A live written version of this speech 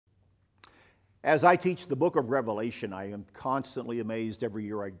As I teach the book of Revelation, I am constantly amazed every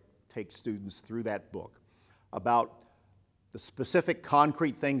year I take students through that book about the specific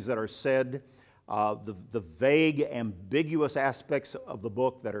concrete things that are said, the vague, ambiguous aspects of the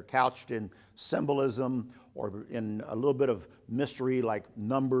book that are couched in symbolism or in a little bit of mystery like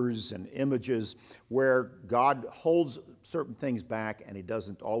numbers and images, where God holds certain things back and He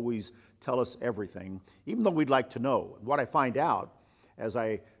doesn't always tell us everything, even though we'd like to know. What I find out as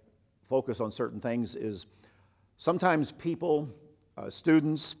I focus on certain things is sometimes people,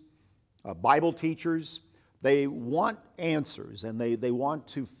 students, Bible teachers, they want answers and they want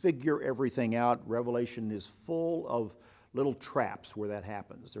to figure everything out. Revelation is full of little traps where that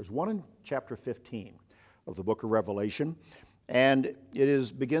happens. There's one in chapter 15 of the book of Revelation, and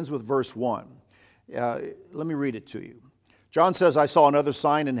it begins with verse 1. Let me read it to you. John says, "I saw another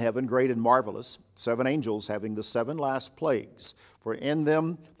sign in heaven, great and marvelous, 7 angels having the 7 last plagues, for in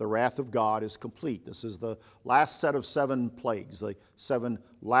them the wrath of God is complete." This is the last set of 7 plagues, the 7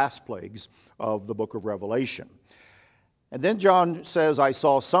 last plagues of the book of Revelation. And then John says, "I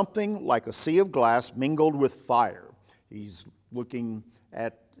saw something like a sea of glass mingled with fire." He's looking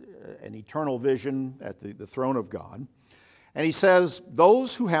at an eternal vision at the throne of God. And he says,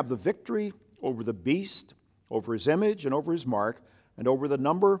 "Those who have the victory over the beast, over his image and over his mark, and over the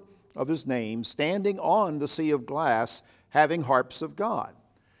number of his name, standing on the sea of glass, having harps of God."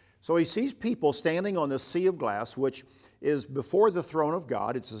 So he sees people standing on the sea of glass, which is before the throne of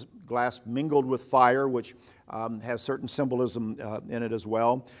God. It's a glass mingled with fire, which has certain symbolism in it as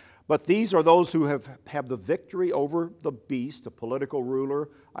well. But these are those who have the victory over the beast, a political ruler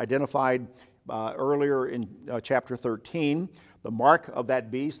identified earlier in chapter 13. The mark of that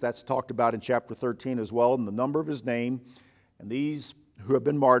beast, that's talked about in chapter 13 as well, and the number of his name. And these who have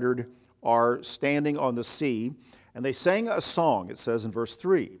been martyred are standing on the sea. And they sang a song, it says in verse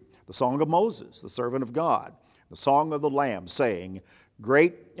 3, the song of Moses, the servant of God, the song of the Lamb, saying,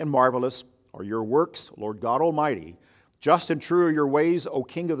 "Great and marvelous are your works, Lord God Almighty. Just and true are your ways, O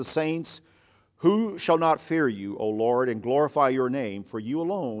King of the saints. Who shall not fear you, O Lord, and glorify your name? For you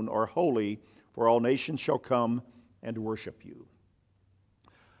alone are holy, for all nations shall come and worship you."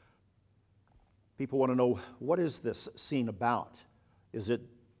 People want to know, what is this scene about? Is it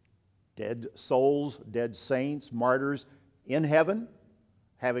dead souls, dead saints, martyrs in heaven,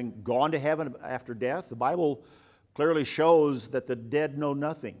 having gone to heaven after death? The Bible clearly shows that the dead know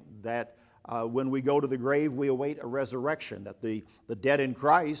nothing, that when we go to the grave, we await a resurrection, that the dead in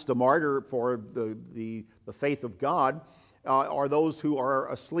Christ, a martyr for the faith of God, are those who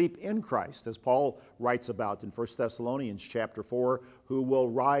are asleep in Christ, as Paul writes about in 1 Thessalonians chapter 4, who will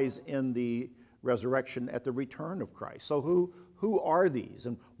rise in the resurrection at the return of Christ. So who are these,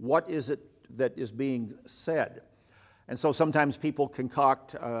 and what is it that is being said? And so sometimes people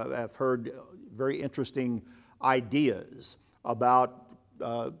concoct, I've heard very interesting ideas about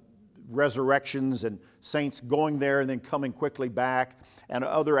resurrections and saints going there and then coming quickly back, and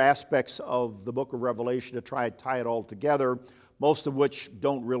other aspects of the book of Revelation to try to tie it all together, most of which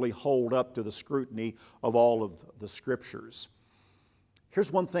don't really hold up to the scrutiny of all of the scriptures.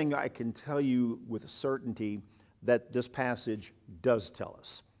 Here's one thing I can tell you with certainty that this passage does tell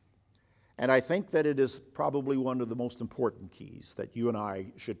us. And I think that it is probably one of the most important keys that you and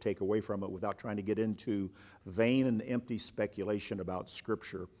I should take away from it without trying to get into vain and empty speculation about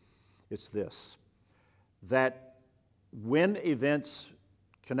Scripture. It's this, that when events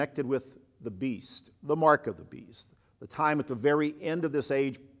connected with the beast, the mark of the beast, the time at the very end of this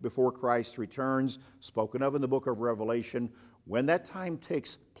age before Christ returns, spoken of in the book of Revelation, when that time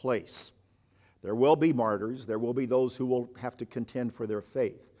takes place, there will be martyrs, there will be those who will have to contend for their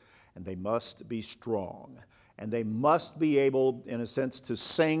faith, and they must be strong, and they must be able, in a sense, to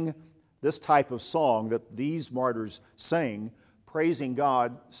sing this type of song that these martyrs sang, praising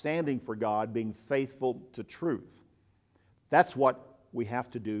God, standing for God, being faithful to truth. That's what we have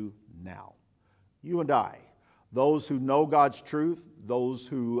to do now. You and I, those who know God's truth, those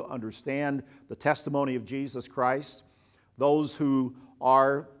who understand the testimony of Jesus Christ, those who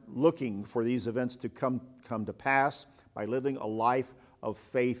are looking for these events to come to pass by living a life of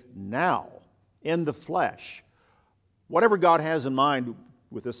faith now, in the flesh. Whatever God has in mind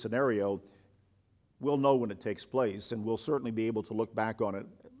with this scenario, we'll know when it takes place, and we'll certainly be able to look back on it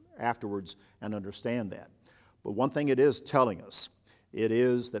afterwards and understand that. But one thing it is telling us, it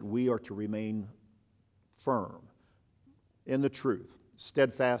is that we are to remain firm in the truth,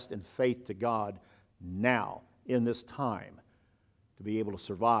 steadfast in faith to God now, in this time, to be able to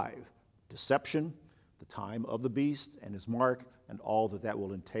survive deception, the time of the beast and his mark, and all that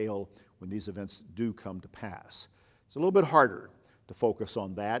will entail when these events do come to pass. It's a little bit harder to focus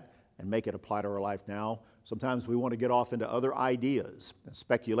on that and make it apply to our life now. Sometimes we want to get off into other ideas and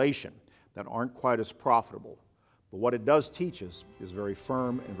speculation that aren't quite as profitable. But what it does teach us is very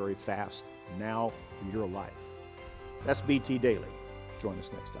firm and very fast now for your life. That's BT Daily. Join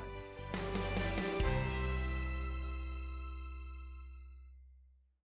us next time.